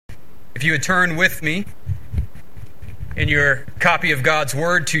If you would turn with me in your copy of God's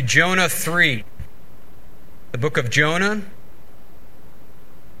Word to Jonah 3, the book of Jonah.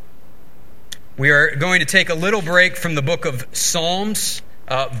 We are going to take a little break from the book of Psalms.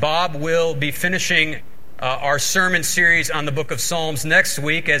 Bob will be finishing our sermon series on the book of Psalms next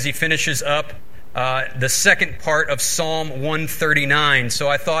week as he finishes up the second part of Psalm 139. So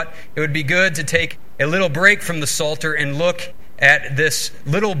I thought it would be good to take a little break from the Psalter and look at this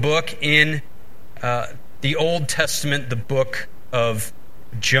little book in the Old Testament, the book of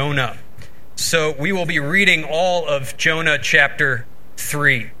Jonah. So we will be reading all of Jonah chapter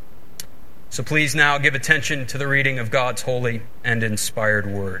 3. So please now give attention to the reading of God's holy and inspired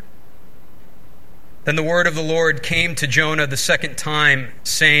word. Then the word of the Lord came to Jonah the second time,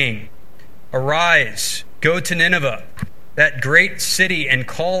 saying, "Arise, go to Nineveh, that great city, and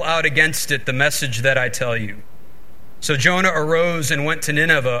call out against it the message that I tell you." So Jonah arose and went to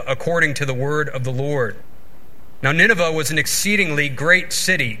Nineveh according to the word of the Lord. Now Nineveh was an exceedingly great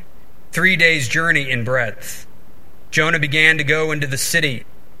city, 3 days' journey in breadth. Jonah began to go into the city,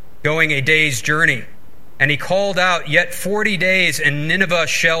 going a day's journey. And he called out, "Yet 40 days, and Nineveh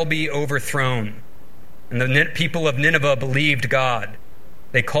shall be overthrown." And the people of Nineveh believed God.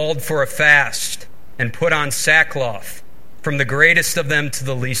 They called for a fast and put on sackcloth, from the greatest of them to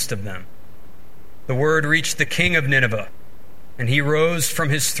the least of them. The word reached the king of Nineveh, and he rose from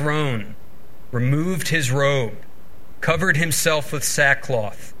his throne, removed his robe, covered himself with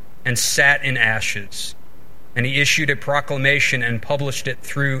sackcloth, and sat in ashes. And he issued a proclamation and published it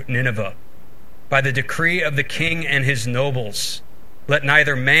through Nineveh. By the decree of the king and his nobles, let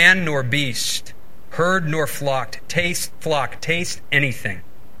neither man nor beast, herd nor flock taste anything.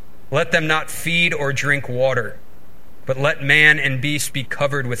 Let them not feed or drink water, but let man and beast be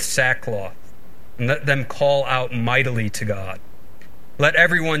covered with sackcloth, and let them call out mightily to God. Let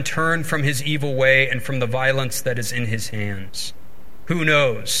everyone turn from his evil way and from the violence that is in his hands. Who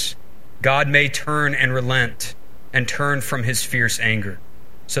knows? God may turn and relent and turn from his fierce anger,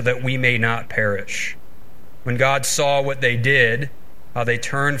 so that we may not perish. When God saw what they did, how they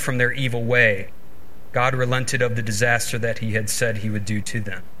turned from their evil way, God relented of the disaster that he had said he would do to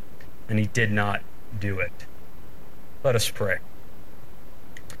them, and he did not do it. Let us pray.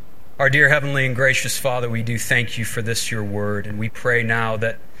 Our dear heavenly and gracious Father, we do thank you for this, your word, and we pray now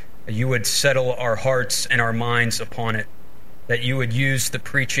that you would settle our hearts and our minds upon it, that you would use the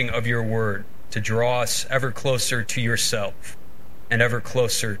preaching of your word to draw us ever closer to yourself and ever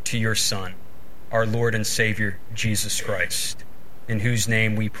closer to your Son, our Lord and Savior, Jesus Christ, in whose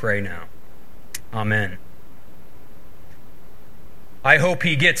name we pray now. Amen. I hope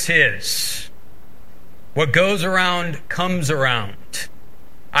he gets his. What goes around comes around.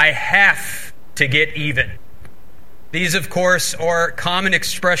 I have to get even. These, of course, are common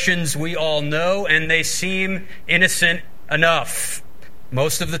expressions we all know, and they seem innocent enough.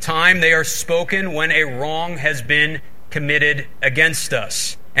 Most of the time, they are spoken when a wrong has been committed against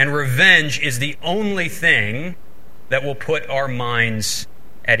us. And revenge is the only thing that will put our minds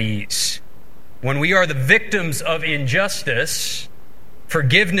at ease. When we are the victims of injustice,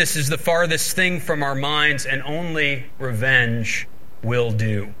 forgiveness is the farthest thing from our minds, and only revenge will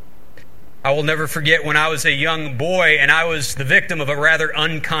do. I will never forget when I was a young boy and I was the victim of a rather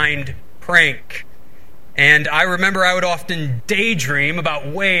unkind prank. And I remember I would often daydream about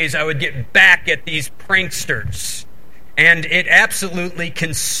ways I would get back at these pranksters. And it absolutely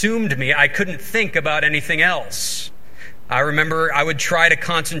consumed me. I couldn't think about anything else. I remember I would try to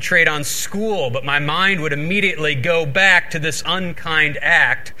concentrate on school, but my mind would immediately go back to this unkind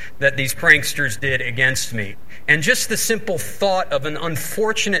act that these pranksters did against me. And just the simple thought of an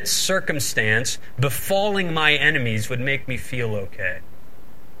unfortunate circumstance befalling my enemies would make me feel okay.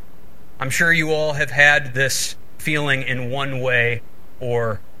 I'm sure you all have had this feeling in one way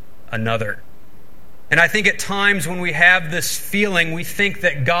or another. And I think at times when we have this feeling, we think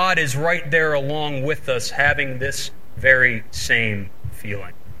that God is right there along with us having this very same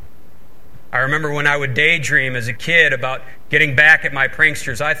feeling. I remember when I would daydream as a kid about getting back at my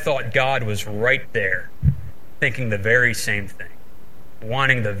pranksters, I thought God was right there, thinking the very same thing,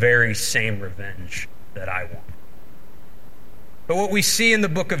 wanting the very same revenge that I want. But what we see in the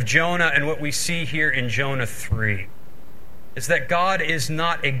book of Jonah and what we see here in Jonah 3 is that God is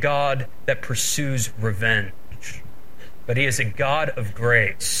not a God that pursues revenge, but he is a God of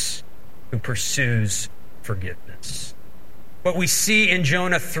grace who pursues forgiveness. What we see in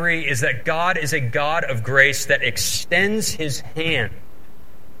Jonah 3 is that God is a God of grace that extends his hand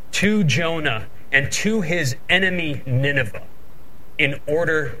to Jonah and to his enemy Nineveh in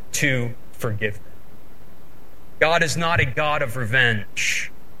order to forgive them. God is not a God of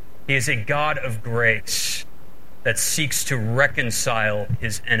revenge. He He is a God of grace that seeks to reconcile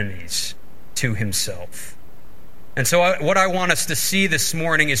his enemies to himself. And so what I want us to see this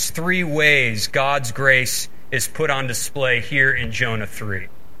morning is 3 ways God's grace is put on display here in Jonah 3.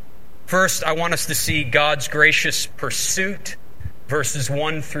 First, I want us to see God's gracious pursuit, verses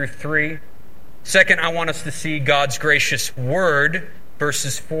 1 through 3. Second, I want us to see God's gracious word,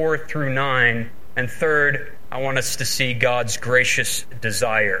 verses 4 through 9. And third, I want us to see God's gracious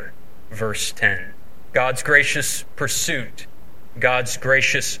desire, verse 10. God's gracious pursuit, God's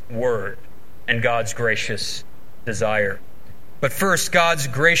gracious word, and God's gracious desire. But first, God's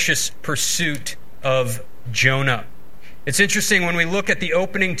gracious pursuit of Jonah. It's interesting, when we look at the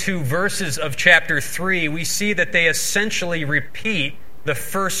opening 2 verses of chapter 3, we see that they essentially repeat the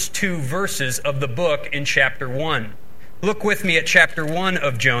first 2 verses of the book in chapter 1. Look with me at chapter 1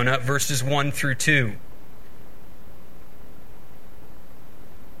 of Jonah, verses 1 through 2.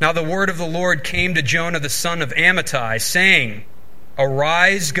 Now the word of the Lord came to Jonah the son of Amittai, saying,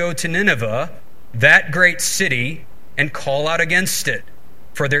 Arise, go to Nineveh, that great city, and call out against it,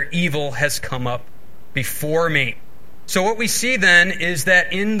 for their evil has come up before me. So what we see then is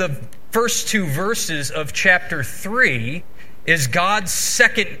that in the first 2 verses of chapter 3 is God's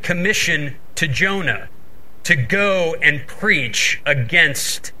second commission to Jonah to go and preach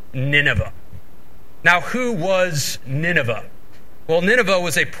against Nineveh. Now, who was Nineveh? Well, Nineveh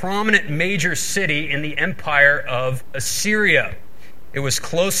was a prominent major city in the empire of Assyria. It was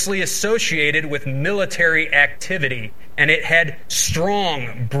closely associated with military activity, and it had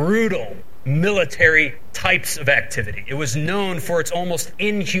strong, brutal military types of activity. It was known for its almost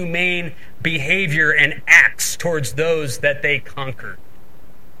inhumane behavior and acts towards those that they conquered.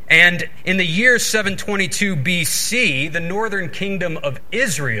 And in the year 722 BC, the northern kingdom of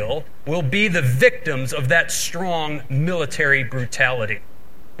Israel will be the victims of that strong military brutality,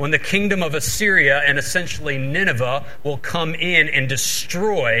 when the kingdom of Assyria and essentially Nineveh will come in and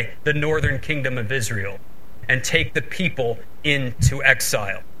destroy the northern kingdom of Israel and take the people into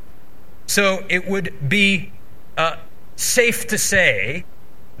exile. So it would be safe to say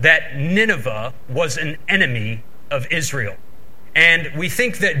that Nineveh was an enemy of Israel. And we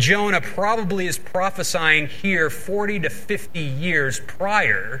think that Jonah probably is prophesying here 40 to 50 years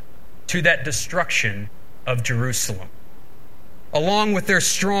prior to that destruction of Jerusalem. Along with their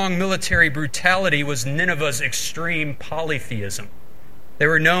strong military brutality was Nineveh's extreme polytheism. They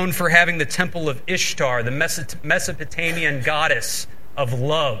were known for having the temple of Ishtar, the Mesopotamian goddess of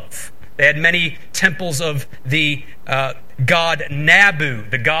love. They had many temples of the god Nabu,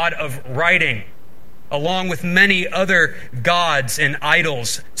 the god of writing, along with many other gods and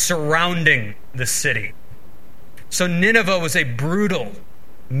idols surrounding the city. So Nineveh was a brutal,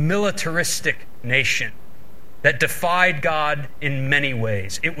 militaristic nation that defied God in many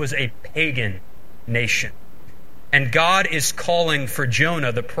ways. It was a pagan nation. And God is calling for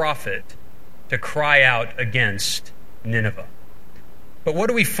Jonah the prophet to cry out against Nineveh. But what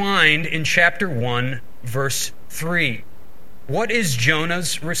do we find in chapter 1, verse 3? What is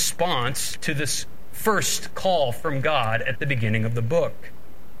Jonah's response to this first call from God at the beginning of the book?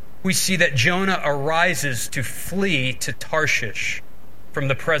 We see that Jonah arises to flee to Tarshish from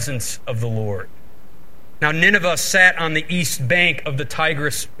the presence of the Lord. Now, Nineveh sat on the east bank of the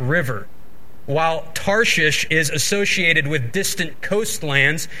Tigris River, while Tarshish is associated with distant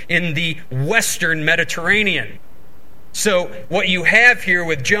coastlands in the western Mediterranean. So what you have here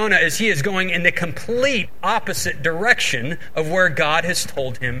with Jonah is he is going in the complete opposite direction of where God has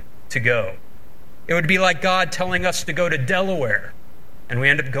told him to go. It would be like God telling us to go to Delaware, and we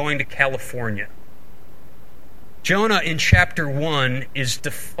end up going to California. Jonah in chapter 1 is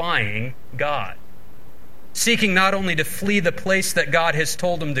defying God, seeking not only to flee the place that God has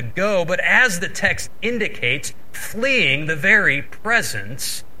told him to go, but as the text indicates, fleeing the very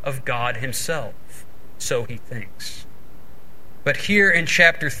presence of God himself. So he thinks. But here in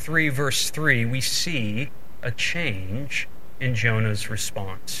chapter 3, verse 3, we see a change in Jonah's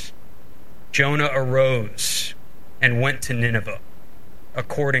response. Jonah arose and went to Nineveh,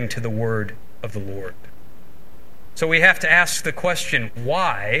 according to the word of the Lord. So we have to ask the question,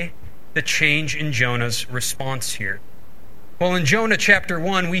 why the change in Jonah's response here? Well, in Jonah chapter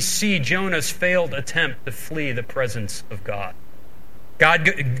 1, we see Jonah's failed attempt to flee the presence of God.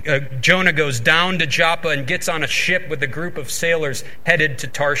 Jonah goes down to Joppa and gets on a ship with a group of sailors headed to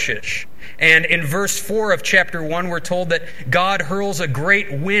Tarshish. And in verse 4 of chapter 1, we're told that God hurls a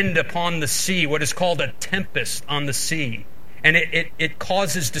great wind upon the sea, what is called a tempest on the sea. And it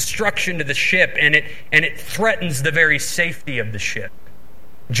causes destruction to the ship, and it threatens the very safety of the ship.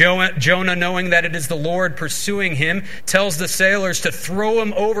 Jonah, knowing that it is the Lord pursuing him, tells the sailors to throw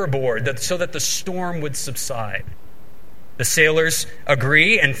him overboard so that the storm would subside. The sailors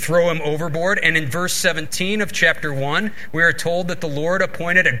agree and throw him overboard, and in verse 17 of chapter 1, we are told that the Lord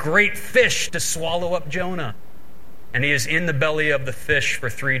appointed a great fish to swallow up Jonah. And he is in the belly of the fish for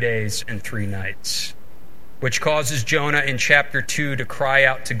 3 days and 3 nights, which causes Jonah in chapter 2 to cry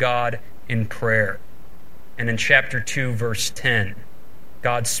out to God in prayer. And in chapter 2, verse 10,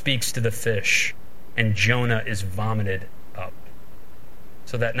 God speaks to the fish, and Jonah is vomited up.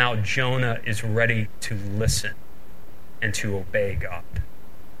 So that now Jonah is ready to listen and to obey God.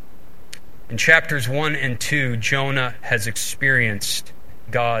 In chapters 1 and 2, Jonah has experienced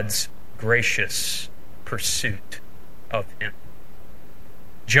God's gracious pursuit of him.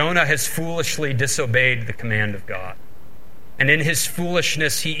 Jonah has foolishly disobeyed the command of God. And in his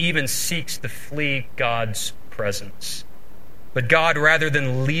foolishness, he even seeks to flee God's presence. But God, rather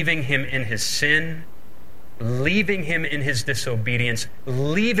than leaving him in his sin, leaving him in his disobedience,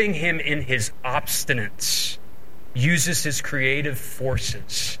 leaving him in his obstinance, uses his creative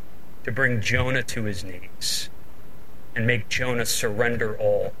forces to bring Jonah to his knees and make Jonah surrender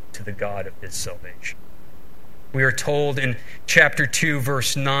all to the God of his salvation. We are told in chapter 2,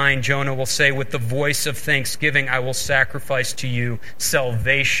 verse 9, Jonah will say, "With the voice of thanksgiving I will sacrifice to you.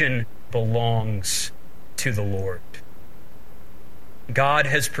 Salvation belongs to the Lord." God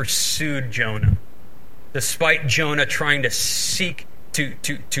has pursued Jonah, despite Jonah trying to seek to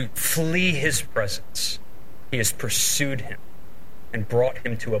flee his presence. He has pursued him and brought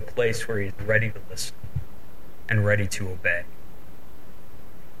him to a place where he is ready to listen and ready to obey.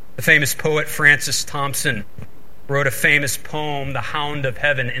 The famous poet Francis Thompson wrote a famous poem, The Hound of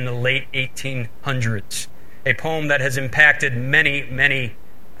Heaven, in the late 1800s, a poem that has impacted many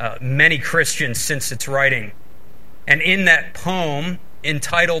Christians since its writing. And in that poem,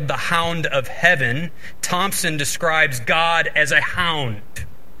 entitled The Hound of Heaven, Thompson describes God as a hound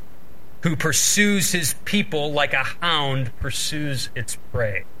who pursues his people like a hound pursues its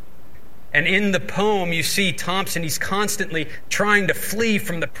prey. And in the poem, you see Thompson, he's constantly trying to flee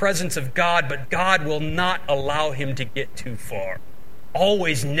from the presence of God, but God will not allow him to get too far,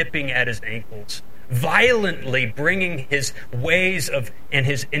 always nipping at his ankles, violently bringing his ways in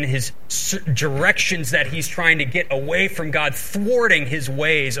his directions that he's trying to get away from God, thwarting his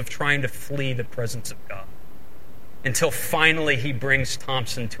ways of trying to flee the presence of God, until finally he brings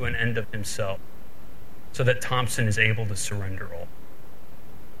Thompson to an end of himself, so that Thompson is able to surrender all.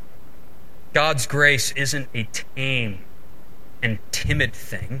 God's grace isn't a tame and timid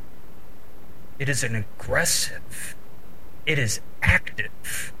thing. It is an aggressive. It is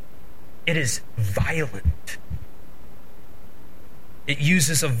active. It is violent. It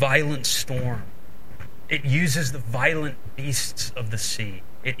uses a violent storm. It uses the violent beasts of the sea.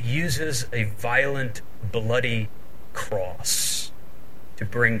 It uses a violent, bloody cross to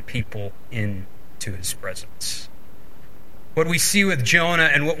bring people into his presence. What we see with Jonah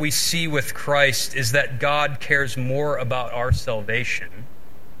and what we see with Christ is that God cares more about our salvation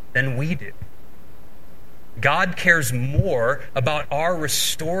than we do. God cares more about our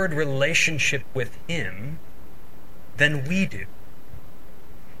restored relationship with him than we do.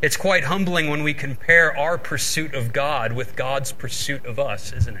 It's quite humbling when we compare our pursuit of God with God's pursuit of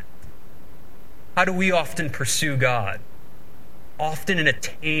us, isn't it? How do we often pursue God? Often in a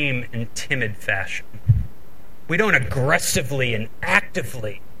tame and timid fashion. We don't aggressively and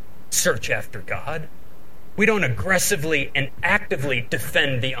actively search after God. We don't aggressively and actively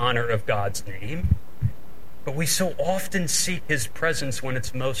defend the honor of God's name. But we so often seek his presence when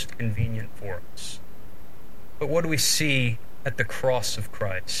it's most convenient for us. But what do we see at the cross of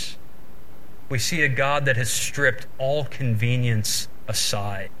Christ? We see a God that has stripped all convenience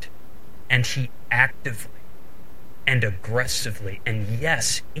aside, and he actively and aggressively, and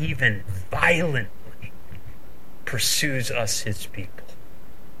yes, even violently, pursues us, his people,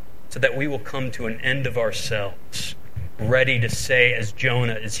 so that we will come to an end of ourselves, ready to say, as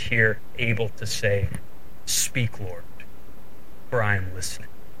Jonah is here, able to say, "Speak, Lord, for I am listening."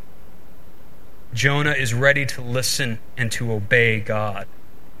 Jonah is ready to listen and to obey God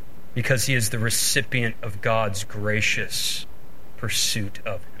because he is the recipient of God's gracious pursuit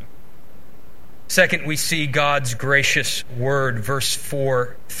of him. Second, we see God's gracious word, verse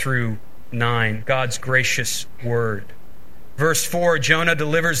 4 through 9, God's gracious word. Verse 4, Jonah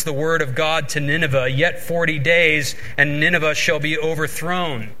delivers the word of God to Nineveh, "Yet 40 days, and Nineveh shall be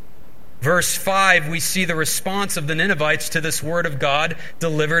overthrown." Verse 5, we see the response of the Ninevites to this word of God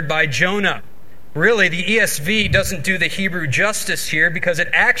delivered by Jonah. Really, the ESV doesn't do the Hebrew justice here because it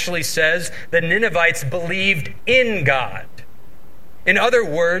actually says the Ninevites believed in God. In other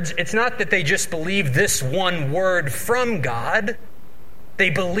words, it's not that they just believe this one word from God. They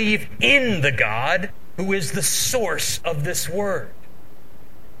believe in the God who is the source of this word.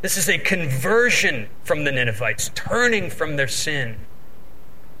 This is a conversion from the Ninevites, turning from their sin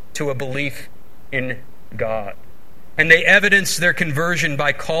to a belief in God. And they evidence their conversion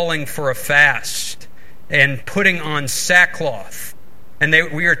by calling for a fast and putting on sackcloth. And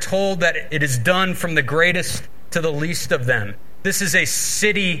we are told that it is done from the greatest to the least of them. This is a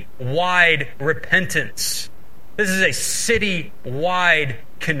city-wide repentance. This is a city-wide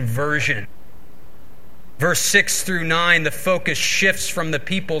conversion. Verse 6 through 9, the focus shifts from the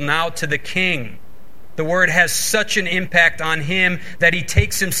people now to the king. The word has such an impact on him that he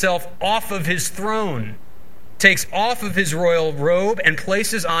takes himself off of his throne, takes off of his royal robe, and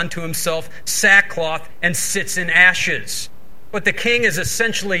places onto himself sackcloth and sits in ashes. What the king is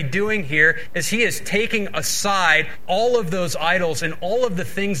essentially doing here is he is taking aside all of those idols and all of the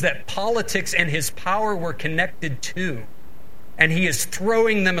things that politics and his power were connected to, and he is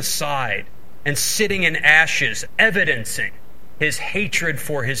throwing them aside and sitting in ashes, evidencing his hatred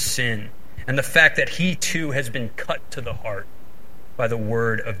for his sin and the fact that he too has been cut to the heart by the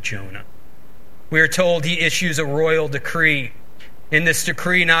word of Jonah. We are told he issues a royal decree. In this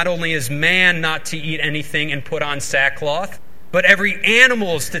decree, not only is man not to eat anything and put on sackcloth, but every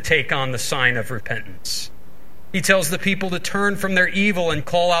animal is to take on the sign of repentance. He tells the people to turn from their evil and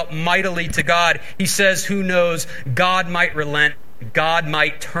call out mightily to God. He says, who knows, God might relent, God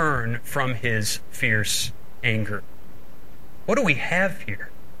might turn from his fierce anger. What do we have here?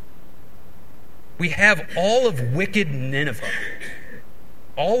 We have all of wicked Nineveh,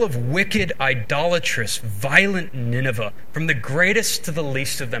 all of wicked, idolatrous, violent Nineveh, from the greatest to the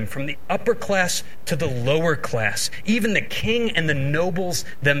least of them, from the upper class to the lower class, even the king and the nobles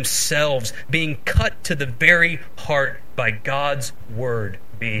themselves being cut to the very heart by God's word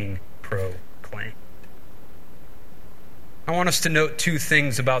being proclaimed. I want us to note two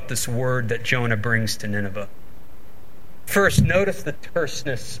things about this word that Jonah brings to Nineveh. First, notice the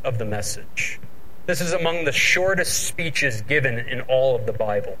terseness of the message. This is among the shortest speeches given in all of the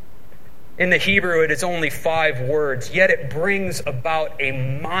Bible. In the Hebrew, it is only 5 words, yet it brings about a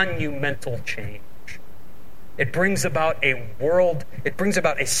monumental change. It brings about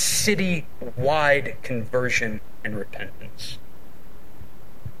a city-wide conversion and repentance.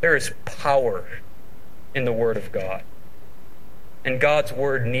 There is power in the Word of God. And God's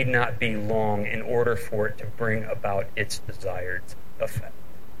Word need not be long in order for it to bring about its desired effect.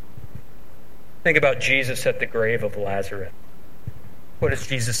 Think about Jesus at the grave of Lazarus. What does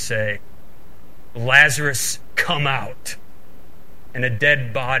Jesus say? Lazarus, come out. And a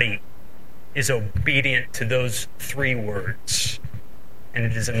dead body is obedient to those 3 words. And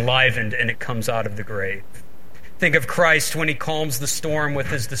it is enlivened and it comes out of the grave. Think of Christ when he calms the storm with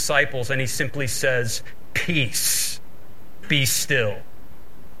his disciples and he simply says, peace, be still.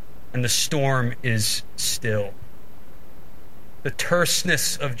 And the storm is still. The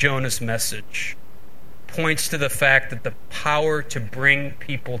terseness of Jonah's message points to the fact that the power to bring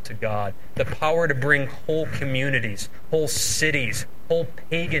people to God, the power to bring whole communities, whole cities, whole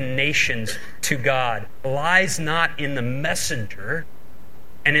pagan nations to God, lies not in the messenger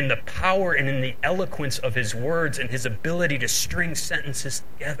and in the power and in the eloquence of his words and his ability to string sentences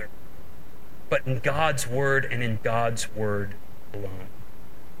together, but in God's word and in God's word alone.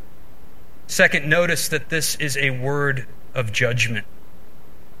 Second, notice that this is a word of judgment.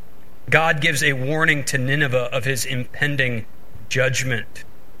 God gives a warning to Nineveh of his impending judgment.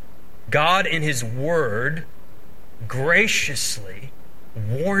 God in his word graciously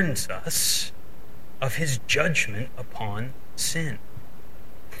warns us of his judgment upon sin.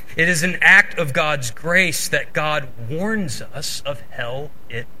 It is an act of God's grace that God warns us of hell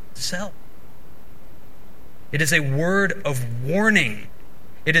itself. It is a word of warning.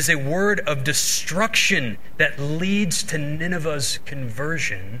 It is a word of destruction that leads to Nineveh's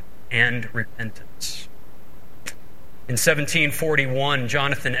conversion and repentance. In 1741,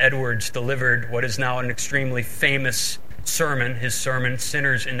 Jonathan Edwards delivered what is now an extremely famous sermon, his sermon,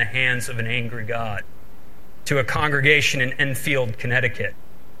 Sinners in the Hands of an Angry God, to a congregation in Enfield, Connecticut.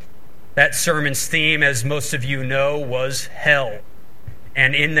 That sermon's theme, as most of you know, was hell.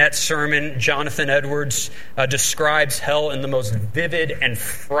 And in that sermon, Jonathan Edwards describes hell in the most vivid and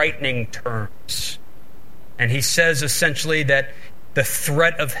frightening terms. And he says essentially that the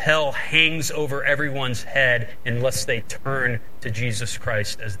threat of hell hangs over everyone's head unless they turn to Jesus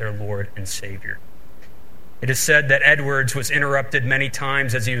Christ as their Lord and Savior. It is said that Edwards was interrupted many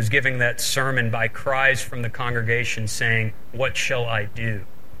times as he was giving that sermon by cries from the congregation saying, "What shall I do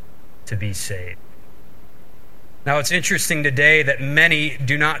to be saved?" Now, it's interesting today that many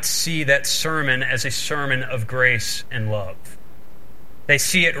do not see that sermon as a sermon of grace and love. They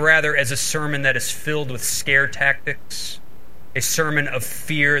see it rather as a sermon that is filled with scare tactics, a sermon of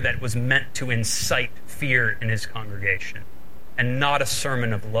fear that was meant to incite fear in his congregation, and not a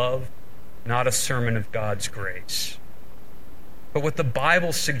sermon of love, not a sermon of God's grace. But what the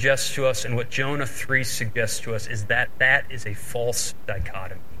Bible suggests to us and what Jonah 3 suggests to us is that that is a false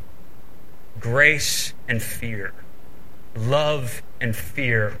dichotomy. Grace and fear, love and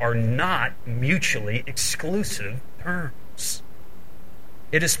fear are not mutually exclusive terms.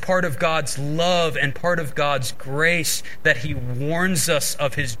 It is part of God's love and part of God's grace that he warns us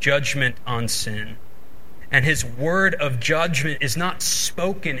of his judgment on sin. And his word of judgment is not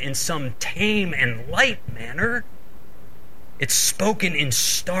spoken in some tame and light manner. It's spoken in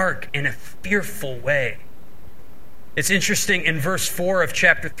stark and a fearful way. It's interesting, in verse 4 of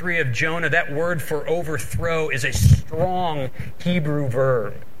chapter 3 of Jonah, that word for overthrow is a strong Hebrew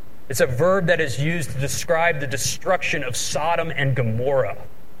verb. It's a verb that is used to describe the destruction of Sodom and Gomorrah.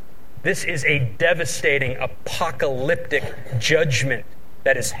 This is a devastating, apocalyptic judgment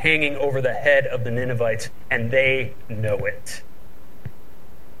that is hanging over the head of the Ninevites, and they know it.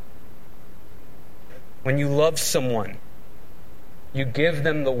 When you love someone, you give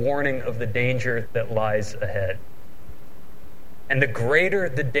them the warning of the danger that lies ahead. And the greater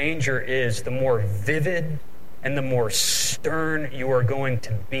the danger is, the more vivid and the more stern you are going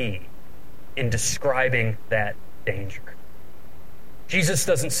to be in describing that danger. Jesus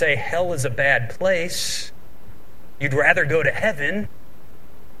doesn't say hell is a bad place. You'd rather go to heaven.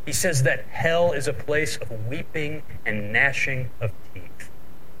 He says that hell is a place of weeping and gnashing of teeth.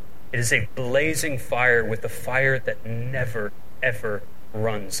 It is a blazing fire with a fire that never, ever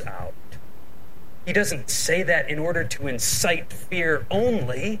runs out. He doesn't say that in order to incite fear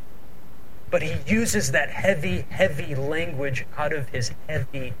only, but he uses that heavy, heavy language out of his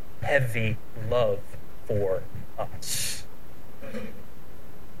heavy, heavy love for us.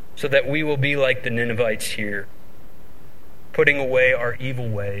 So that we will be like the Ninevites here, putting away our evil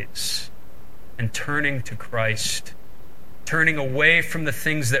ways and turning to Christ, turning away from the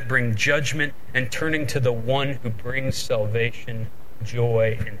things that bring judgment and turning to the one who brings salvation,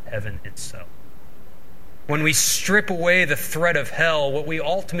 joy, and heaven itself. When we strip away the threat of hell, what we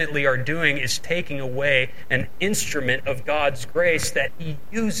ultimately are doing is taking away an instrument of God's grace that he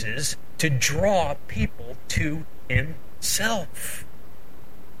uses to draw people to himself.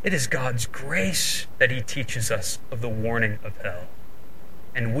 It is God's grace that he teaches us of the warning of hell.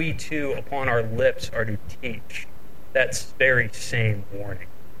 And we too, upon our lips, are to teach that very same warning,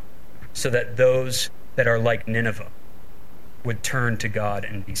 so that those that are like Nineveh would turn to God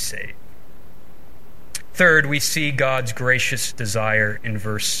and be saved. Third, we see God's gracious desire in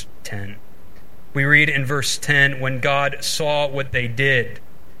verse 10. We read in verse 10, when God saw what they did,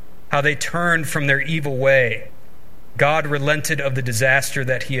 how they turned from their evil way, God relented of the disaster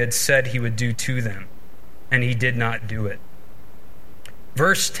that he had said he would do to them, and he did not do it.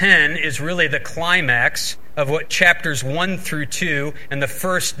 Verse 10 is really the climax of what chapters 1 through 2 and the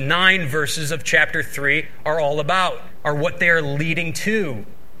first 9 verses of chapter 3 are all about, are what they are leading to.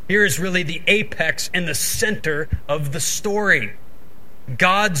 Here is really the apex and the center of the story.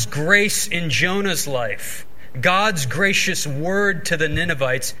 God's grace in Jonah's life, God's gracious word to the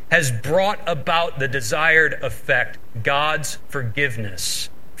Ninevites has brought about the desired effect, God's forgiveness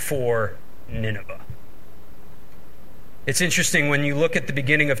for Nineveh. It's interesting when you look at the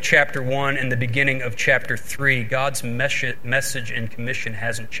beginning of chapter 1 and the beginning of chapter 3, God's message and commission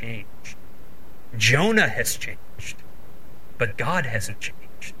hasn't changed. Jonah has changed, but God hasn't changed.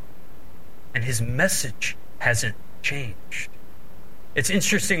 And his message hasn't changed. It's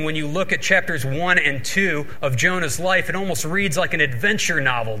interesting when you look at chapters 1 and 2 of Jonah's life, it almost reads like an adventure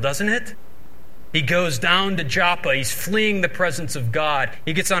novel, doesn't it? He goes down to Joppa. He's fleeing the presence of God.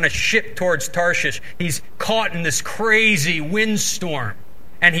 He gets on a ship towards Tarshish. He's caught in this crazy windstorm.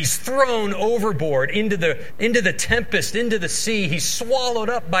 And he's thrown overboard into the tempest, into the sea. He's swallowed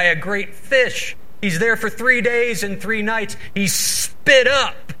up by a great fish. He's there for 3 days and 3 nights. He's spit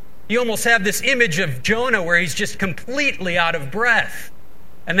up. You almost have this image of Jonah where he's just completely out of breath.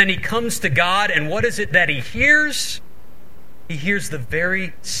 And then he comes to God, and what is it that he hears? He hears the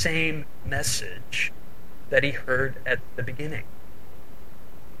very same message that he heard at the beginning.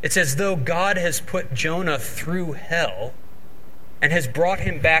 It's as though God has put Jonah through hell and has brought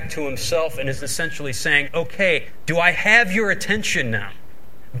him back to himself and is essentially saying, okay, do I have your attention now?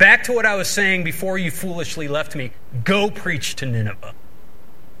 Back to what I was saying before you foolishly left me. Go preach to Nineveh.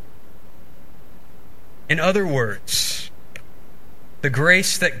 In other words, The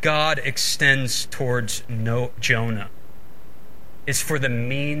grace that God extends towards Jonah is for the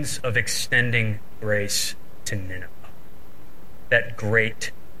means of extending grace to Nineveh, that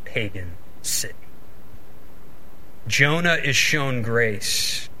great pagan city. Jonah is shown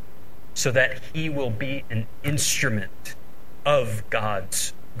grace so that he will be an instrument of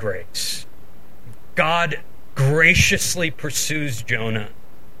God's grace. God graciously pursues Jonah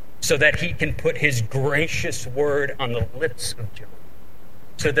so that he can put his gracious word on the lips of Jonah,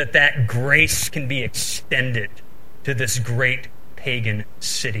 so that that grace can be extended to this great pagan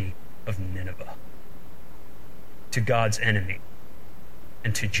city of Nineveh, to God's enemy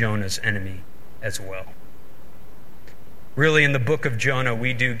and to Jonah's enemy as well. Really, in the book of Jonah,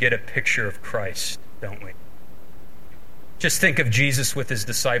 we do get a picture of Christ, don't we? Just think of Jesus with his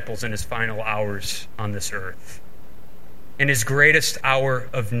disciples in his final hours on this earth. In his greatest hour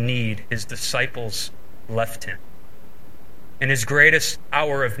of need, his disciples left him. In his greatest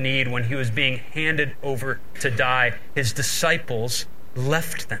hour of need, when he was being handed over to die, his disciples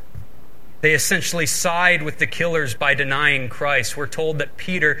left them. They essentially side with the killers by denying Christ. We're told that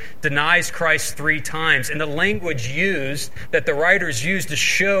Peter denies Christ 3 times. And the language used, that the writers used to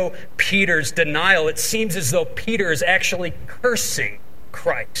show Peter's denial, it seems as though Peter is actually cursing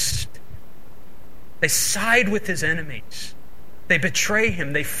Christ. They side with his enemies. They betray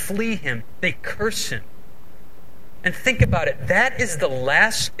him. They flee him. They curse him. And think about it. That is the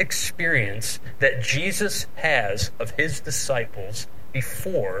last experience that Jesus has of his disciples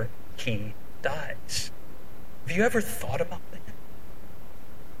before he dies. Have you ever thought about that?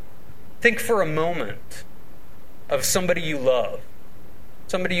 Think for a moment of somebody you love,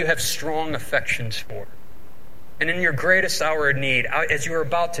 somebody you have strong affections for. And in your greatest hour of need, as you are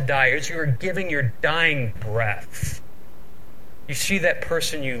about to die, as you are giving your dying breath, you see that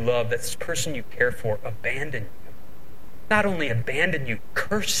person you love, that person you care for, abandon you. Not only abandon you,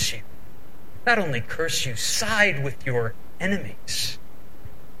 curse you. Not only curse you, side with your enemies.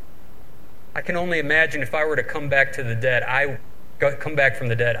 I can only imagine if I were to come back from the dead,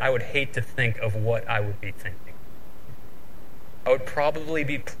 I would hate to think of what I would be thinking. I would probably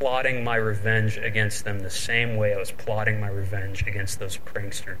be plotting my revenge against them the same way I was plotting my revenge against those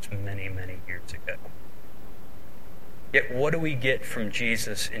pranksters many, many years ago. Yet what do we get from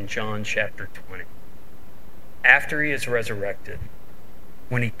Jesus in John chapter 20? After he is resurrected,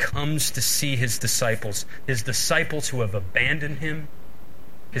 when he comes to see his disciples who have abandoned him,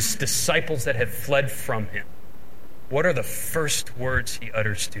 his disciples that have fled from him, what are the first words he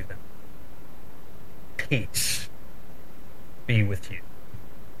utters to them? Peace be with you.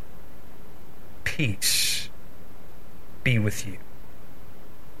 Peace be with you.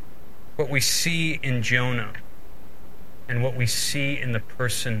 What we see in Jonah and what we see in the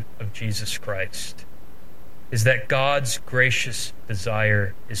person of Jesus Christ is that God's gracious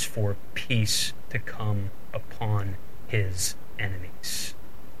desire is for peace to come upon his enemies.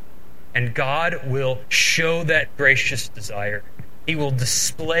 And God will show that gracious desire. He will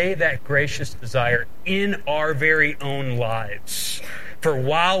display that gracious desire in our very own lives. For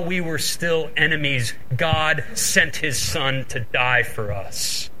while we were still enemies, God sent his Son to die for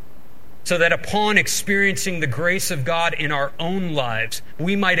us, so that upon experiencing the grace of God in our own lives,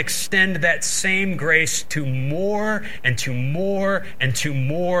 we might extend that same grace to more and to more and to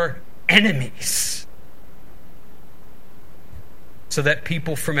more enemies. So that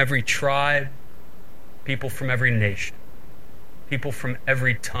people from every tribe, people from every nation, people from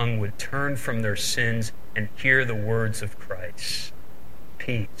every tongue would turn from their sins and hear the words of Christ.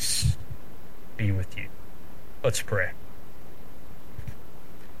 Peace be with you. Let's pray.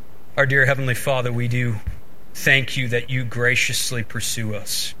 Our dear Heavenly Father, we do thank you that you graciously pursue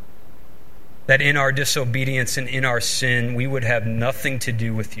us. That in our disobedience and in our sin, we would have nothing to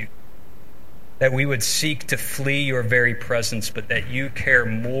do with you. That we would seek to flee your very presence, but that you care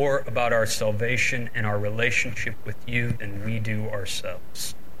more about our salvation and our relationship with you than we do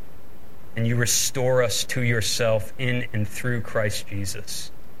ourselves. And you restore us to yourself in and through Christ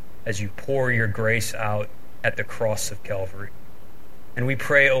Jesus as you pour your grace out at the cross of Calvary. And we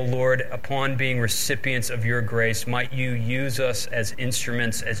pray, O Lord, upon being recipients of your grace, might you use us as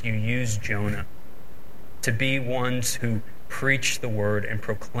instruments as you used Jonah, to be ones who preach the word and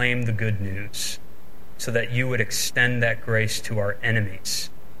proclaim the good news, so that you would extend that grace to our enemies,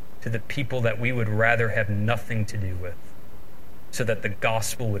 to the people that we would rather have nothing to do with, so that the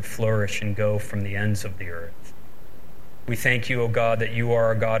gospel would flourish and go from the ends of the earth. We thank you, O God, that you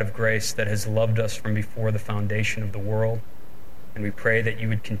are a God of grace that has loved us from before the foundation of the world, and we pray that you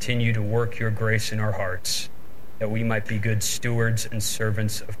would continue to work your grace in our hearts, that we might be good stewards and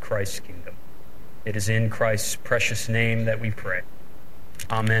servants of Christ's kingdom. It is in Christ's precious name that we pray.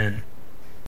 Amen.